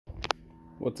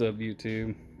What's up,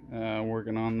 YouTube?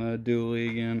 Working on the dually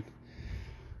again.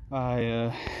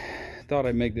 I thought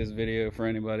I'd make this video for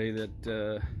anybody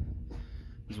that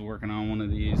is working on one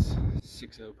of these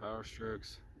 6.0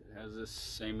 Powerstrokes. It has this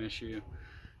same issue.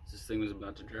 This thing was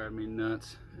about to drive me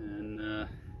nuts, and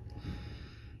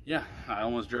yeah, it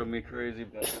almost drove me crazy,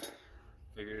 but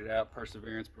figured it out.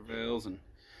 Perseverance prevails, and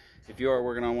if you are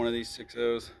working on one of these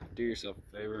 6.0s, do yourself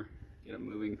a favor, get a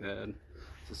moving pad.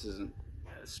 This isn't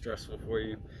as stressful for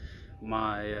you.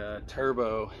 My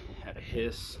turbo had a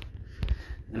hiss,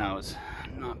 and I was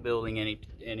not building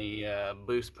any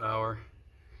boost power,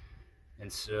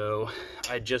 and so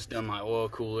I just done my oil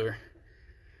cooler,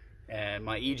 and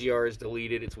my EGR is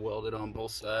deleted. It's welded on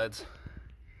both sides,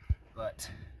 but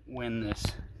when this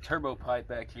turbo pipe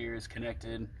back here is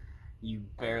connected, you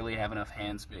barely have enough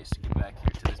hand space to get back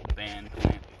here to this band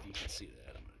clamp. If you can see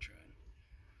that, I'm gonna try it.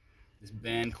 This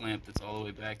band clamp that's all the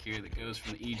way back here that goes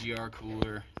from the EGR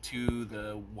cooler to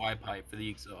the Y pipe for the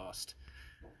exhaust.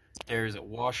 There's a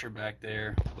washer back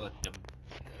there, but the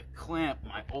clamp,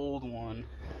 my old one,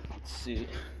 let's see,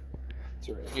 it's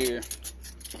right here.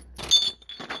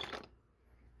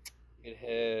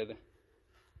 It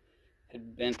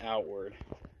had bent outward,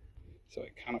 so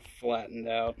it kind of flattened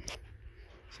out.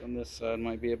 So on this side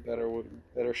might be a better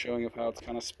showing of how it's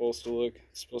kind of supposed to look.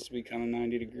 It's supposed to be kind of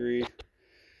 90 degree.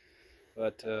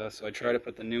 But so I tried to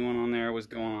put the new one on there. I was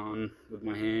going on with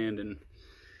my hand, and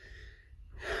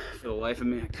for the life of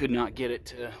me, I could not get it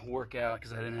to work out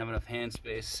because I didn't have enough hand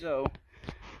space. So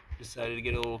decided to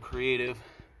get a little creative.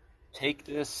 Take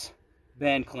this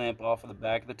band clamp off of the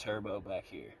back of the turbo back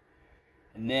here,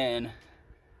 and then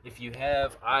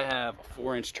I have a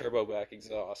 4-inch turbo back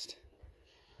exhaust.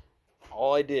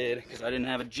 All I did, because I didn't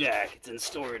have a jack, it's in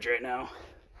storage right now.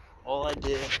 All I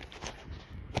did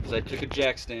is I took a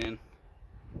jack stand,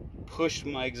 pushed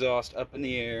my exhaust up in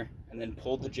the air, and then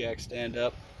pulled the jack stand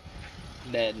up,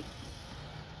 and then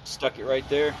stuck it right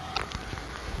there.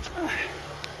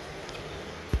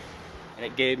 And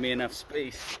it gave me enough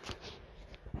space.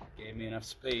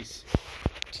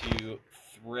 To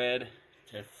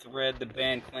thread the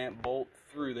band clamp bolt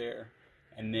through there,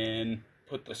 and then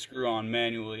put the screw on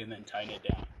manually and then tighten it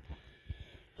down.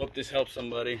 Hope this helps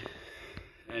somebody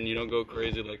and you don't go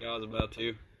crazy like I was about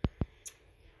to.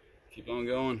 Keep on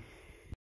going.